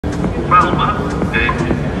Falmouth and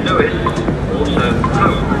Lewis, also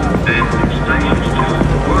home, and stations to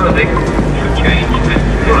Worthing should change and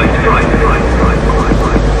right.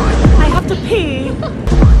 I have to pee.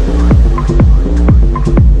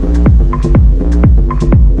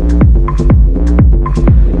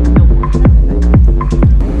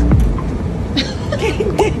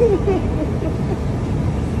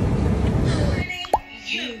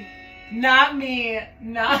 Not me.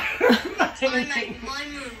 Not anything. My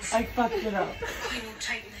move. I fucked it up. You will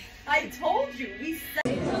take me. I told you. We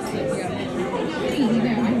said.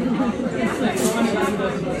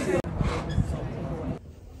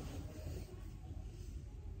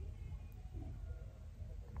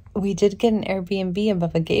 We did get an Airbnb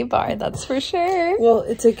above a gay bar, that's for sure. Well,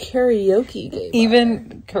 it's a karaoke gay bar.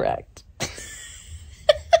 Even correct.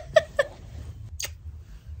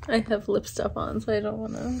 I have lip stuff on, so I don't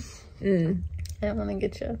want to. I don't want to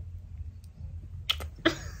get you.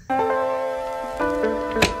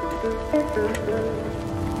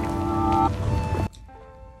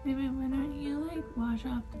 Maybe why don't you like wash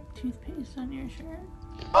off the toothpaste on your shirt?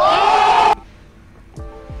 I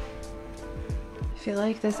feel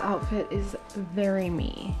like this outfit is very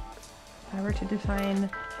me. If I were to define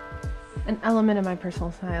an element of my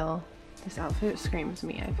personal style, this outfit screams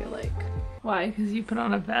me, I feel like. Why? Because you put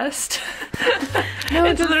on a vest? No,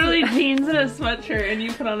 it's literally jeans and a sweatshirt and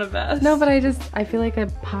you put on a vest. No, but I feel like a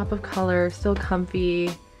pop of color, still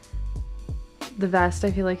comfy. The vest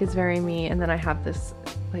I feel like is very me, and then I have this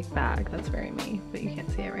like bag that's very me, but you can't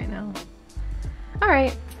see it right now.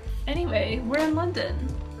 Alright. Anyway, we're in London.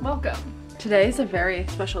 Welcome. Today is a very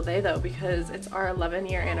special day though because it's our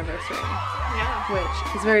 11-year anniversary. Yeah.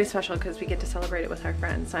 Which is very special because we get to celebrate it with our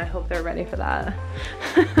friends. So I hope they're ready for that.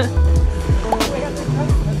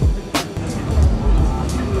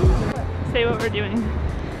 Say what we're doing.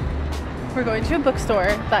 We're going to a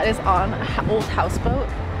bookstore that is on an old houseboat.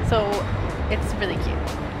 So it's really cute.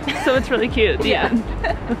 So it's really cute. The end.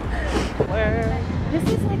 This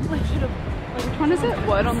is like should have. Like, which one is it?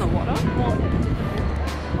 Wood on the water? Well,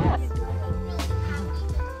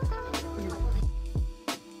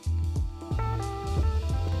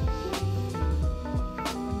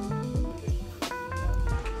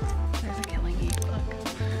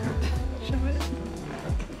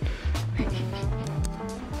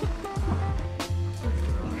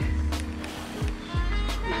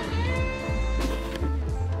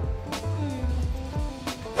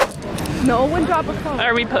 no one drop a phone.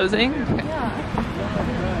 Are we posing? Yeah.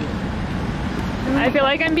 I feel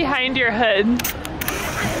like I'm behind your hood. No,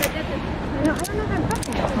 I don't know if I'm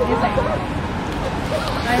touching it.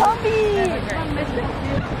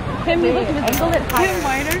 Tim, you look at this. Tim,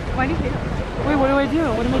 why do you say that? Wait, what do I do?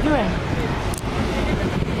 What am I doing?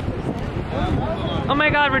 Oh my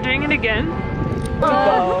god, we're doing it again?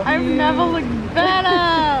 I've never looked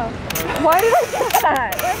better. Why did I do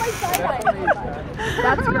that? Why am I side-eyeing?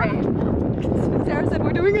 That's great. Sarah said,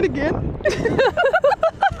 we're doing it again?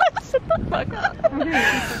 Shut the fuck up.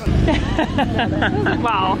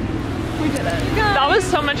 Wow. We did it. That was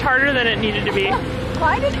so much harder than it needed to be.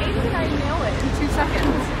 Why did Aiden and I nail it in 2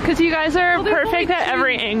 seconds? Because you guys are perfect at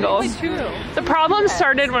every angle. The problem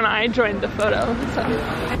started when I joined the photo. So. Oh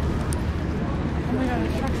my god,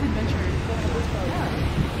 Shrek's Adventure.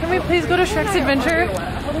 Can we please go to Shrek's Adventure?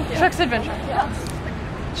 Shrek's Adventure. Yes.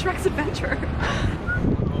 Shrek's Adventure.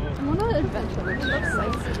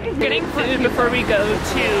 Getting food before we go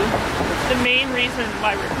to the main reason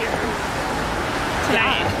why we're here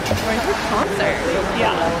tonight. We're to a concert.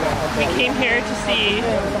 Yeah. We came here to see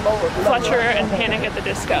Fletcher and Panic at the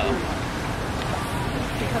Disco.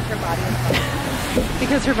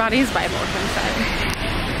 Because her body is Bible, Kim said.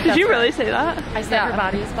 Did you really say that? I said her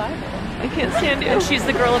body is Bible. I can't stand you. And she's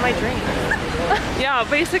the girl of my dreams. Yeah,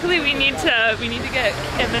 basically we need to get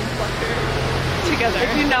Kim and Fletcher together.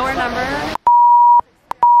 If you know her number.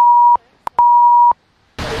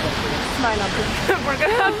 My number. We're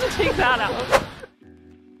gonna have to take that out.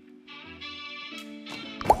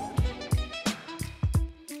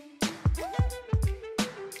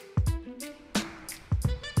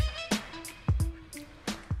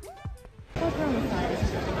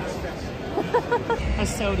 A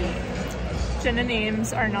soda. Jen and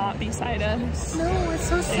Ames are not beside us. No, it's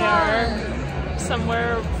so sad. They are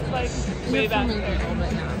somewhere like way back there.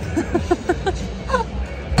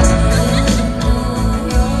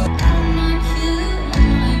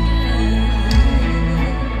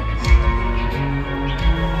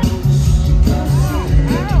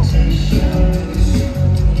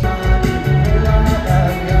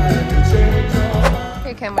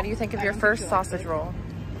 Hey Kim, what do you think of your first sausage roll?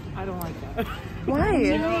 I don't like that. Why?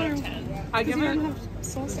 0 out of 10. I give it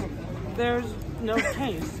sauce on There's no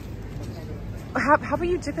taste. How about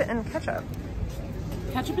you dip it in ketchup?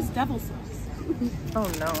 Ketchup is devil sauce. Oh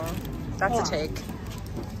no, that's a take.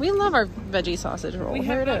 We love our veggie sausage roll. We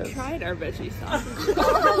Here have it not is. tried our veggie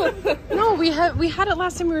sausage. No, we had it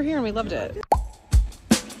last time we were here and we loved it.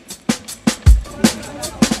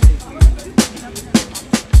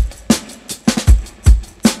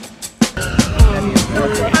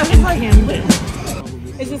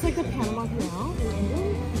 Is this like the Panama Canal?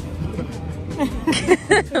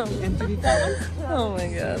 Oh my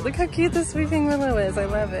god, look how cute the sweeping willow is. I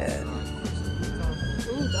love it.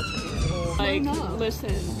 Ooh, that's beautiful. Like,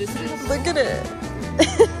 listen, this is... Look at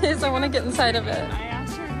it. I want to get inside of it. I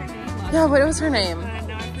asked her her name last Yeah, what was her name? time,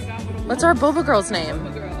 and I forgot what it was. What's our boba girl's name?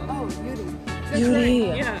 Oh, Yuri.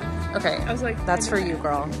 Yuri. Yeah. Okay, I was like, that's for you,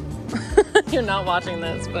 girl. You're not watching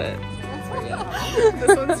this, but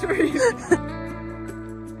This one's for you.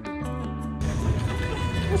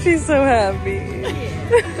 she's so happy.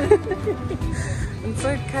 It's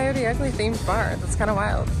a Coyote Ugly themed bar. That's kind of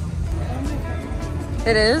wild.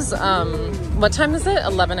 It is. What time is it?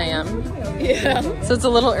 11 a.m. Yeah. So it's a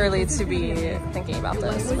little early to be thinking about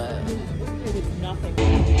this, but. Nothing.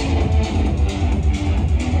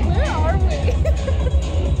 Where are we?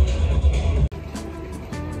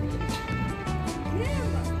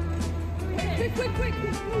 Quick.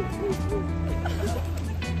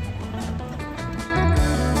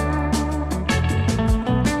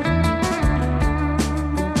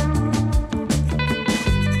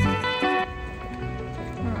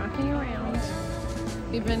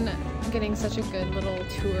 We've been getting such a good little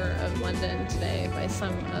tour of London today by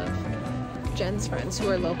some of Jen's friends who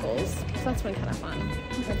are locals. So that's been kind of fun.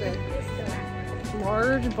 Okay.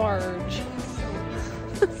 Large barge.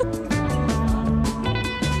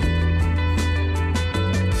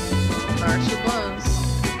 There she blows.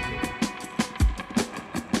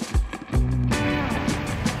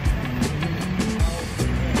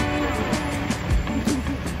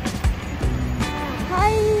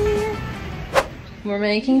 We're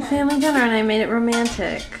making family dinner and I made it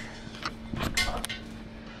romantic.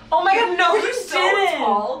 Oh my god, no, She's so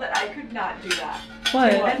tall that I could not do that.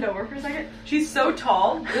 What? Can you bend over for a second? She's so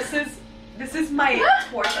tall. This is my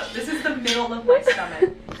torso. This is the middle of my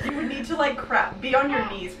stomach. You would need to like be on your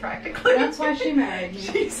knees practically. That's why she married me.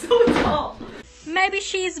 She's so tall. Maybe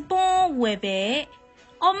she's born with it.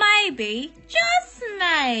 Or maybe, just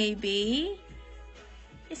maybe,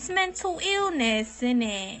 it's mental illness,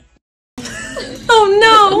 innit? Oh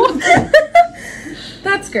no!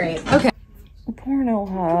 That's great. Okay. Porno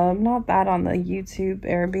Hub, not bad on the YouTube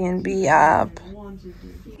Airbnb app.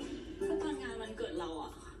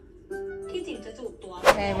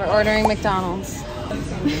 Okay, we're ordering McDonald's.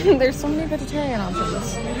 There's so many vegetarian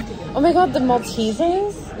options. Oh my god, the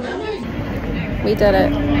Maltesers? We did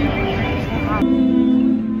it.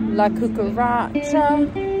 La cucaracha.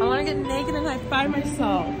 I want to get naked and high-five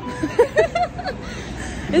myself.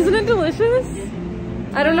 Isn't it delicious?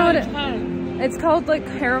 I don't know what it's called, like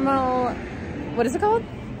caramel. What is it called?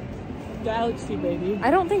 Galaxy, baby.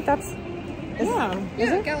 I don't think that's. Is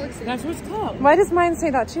it? Galaxy. That's what it's called. Why does mine say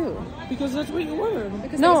that too? Because that's what you ordered.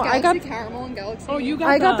 Because No, no, I got caramel and Galaxy. Oh, you got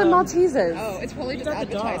I got the Maltesers. Oh, it's probably just got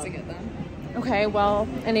the dog. advertising it then. Okay, well,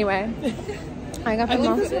 anyway. I got the I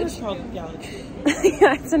think this Maltesers. one is called Galaxy.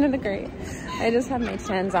 Yeah, it's in a great. I just had my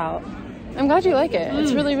tens out. I'm glad you like it.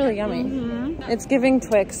 It's really, really yummy. It's giving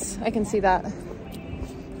Twix. I can see that.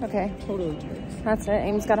 Okay. Totally Twix. That's it.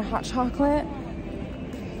 Amy's got a hot chocolate.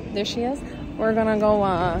 There she is. We're gonna go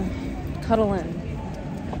cuddle in.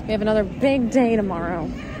 We have another big day tomorrow.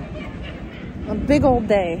 A big old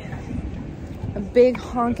day. A big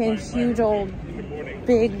honking, huge old,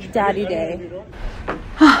 big daddy day.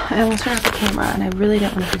 I almost forgot the camera and I really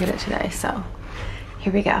didn't want to forget it today, so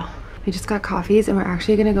here we go. We just got coffees and we're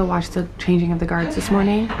actually gonna go watch the changing of the guards this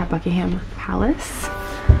morning at Buckingham Palace.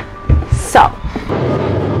 So.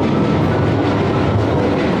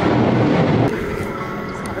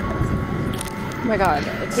 Oh my god,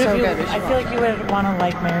 it's so good. I feel like you would want to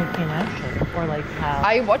like Mary Kate and Ashley, or like have.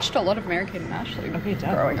 I watched a lot of Mary Kate and Ashley Okay,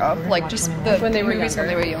 definitely. growing up, We're gonna like watch just one the When they were movies when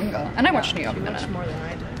they younger. were younger. And I watched New York Much Minute. more than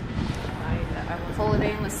I did.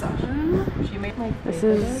 Holiday in the Sun. She made like This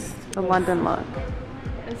is the London look.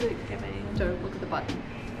 Is it giving? Don't look at the button.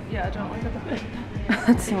 Yeah, don't look at the bit.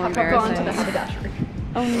 That's so I've gone to the embarrassing. haberdashery.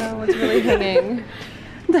 Oh no, it's really hanging.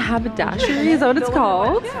 The haberdashery, is that what it's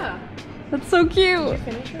called? Yeah. That's so cute.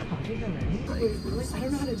 Finish your coffee already? I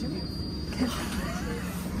don't know how to do it.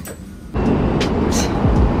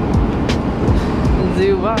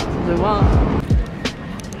 Zua, zua.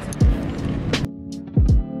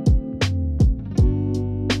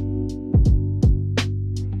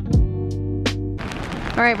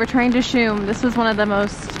 All right, we're trying to Shoom. This was one of the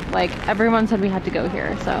most, like, everyone said we had to go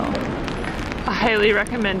here, so. A highly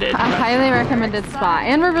recommended. A highly recommended spot.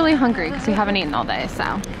 And we're really hungry because we haven't eaten all day,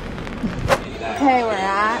 so. Okay, we're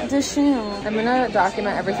at Dishoom. I'm gonna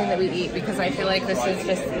document everything that we eat because I feel like this is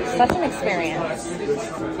just such an experience.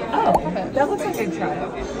 Oh, that looks like I'd try it.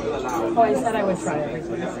 Oh, I said I would try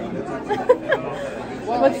everything.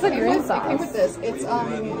 What's the green sauce? I came with this. It's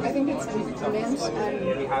I think it's mint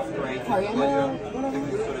and coriander.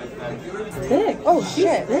 It's big. Oh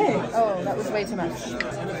shit. Big. Oh, that was way too much.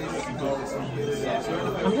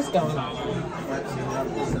 I'm just going.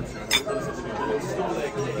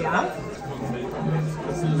 Yeah?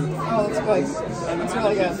 Oh, it's good. It's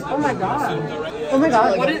really good. Oh my god. Oh my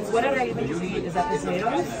god. What did I even eat? Is that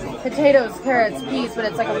potatoes? Potatoes, carrots, peas, but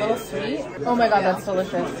it's like a little sweet. Oh my god, that's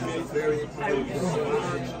delicious.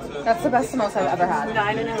 That's the best most I've ever had.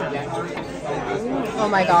 9.5. Oh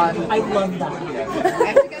my god. I love that. I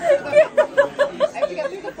have to get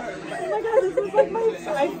through the part. Oh my god, this is like my.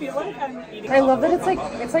 I feel like I'm eating. I love that it's like a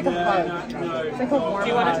hug. It's like a warm. Do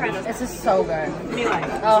you want to hug. try this? This is so good. Me like.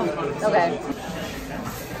 Oh, okay.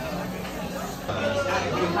 I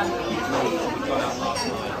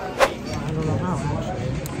don't know how.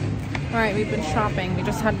 All right, we've been shopping. We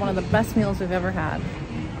just had one of the best meals we've ever had.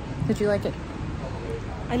 Did you like it?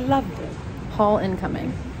 I loved it. Haul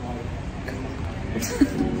incoming.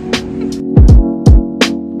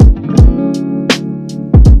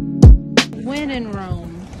 When in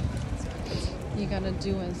Rome, you gotta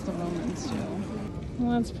do as the Romans do.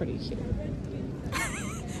 Well, that's pretty cute.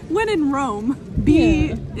 When in Rome, be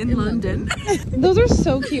in London. Those are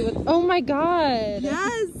so cute. Oh my god.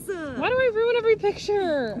 Yes. Why do I ruin every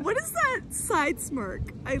picture? What is that side smirk?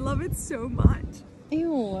 I love it so much.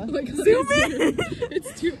 Ew. Zoom in.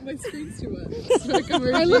 It's too. My screen's too much.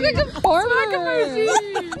 I look like a farmer.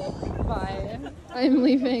 Bye. I'm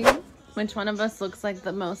leaving. Which one of us looks like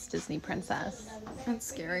the most Disney princess? That's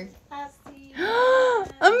scary.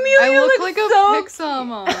 Amelia I look looks like so a Pixar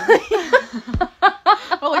mom.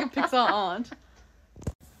 Or like a Pixar aunt.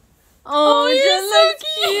 Oh, you're so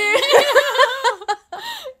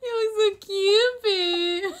you look so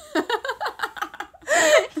cute.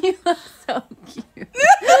 You look so cute.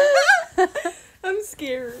 I'm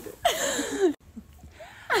scared.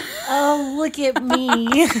 Oh, look at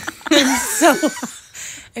me.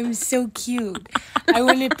 I'm so cute. I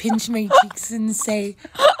want to pinch my cheeks and say,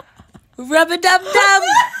 rub-a-dub-dub.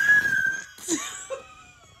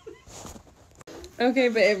 Okay,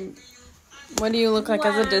 babe. What do you look like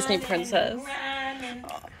as a Disney princess?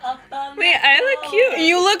 Wait, I look cute.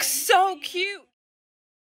 You look so cute.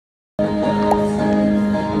 I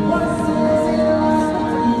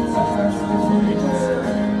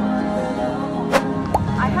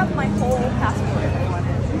have my whole passport if I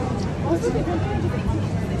wanted.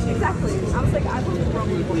 Exactly. I was like, I want to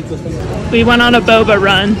Rome. We went on a boba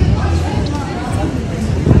run.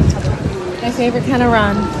 My favorite kind of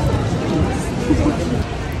run.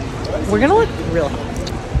 We're gonna look real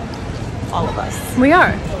hot. All of us. We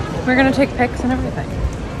are. We're gonna take pics and everything.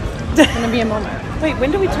 It's gonna be a moment. Wait,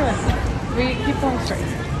 when do we turn? We keep going straight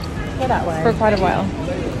Go that way. for quite a while.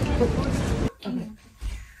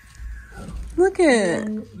 Look at.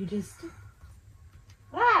 You just.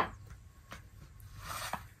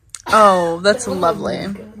 Oh, that's lovely.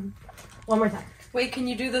 One more time. Wait, can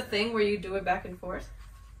you do the thing where you do it back and forth?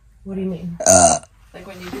 What do you mean? Like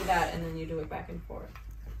when you do that and then you do it back and forth.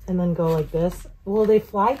 And then go like this? Well, they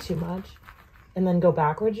fly too much. And then go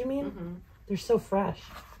backwards, you mean? Mm-hmm. They're so fresh.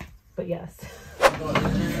 But yes.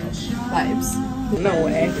 Vibes. No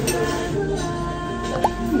way.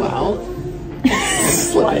 Wow.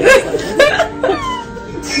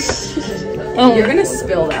 Oh. You're gonna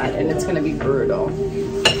spill that, and it's gonna be brutal.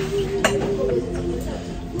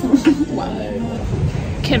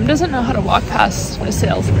 Kim doesn't know how to walk past a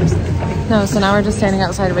salesperson. No, so now we're just standing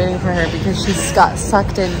outside waiting for her because she's got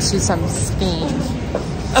sucked into some scheme.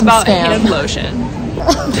 About scam. hand lotion.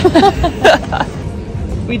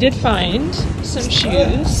 We did find some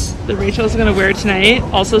shoes that Rachel's gonna wear tonight.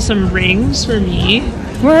 Also some rings for me.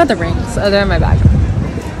 Where are the rings? Oh, they're in my bag.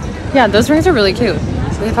 Yeah, those rings are really cute.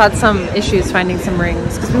 We've had some issues finding some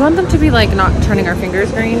rings because we want them to be like not turning our fingers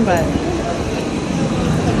green, but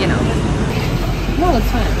you know. No, it's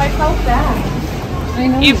fine. I felt bad. I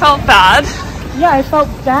know. You felt bad? Yeah, I felt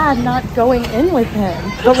bad not going in with him.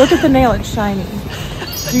 But look at the nail, it's shiny.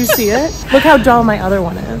 Do you see it? Look how dull my other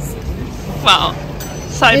one is. Well,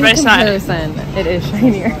 side In by side. comparison, it is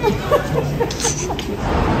shinier.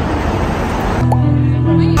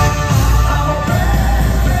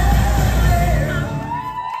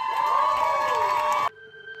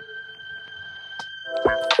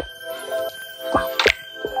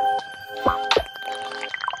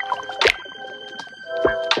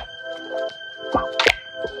 Bye.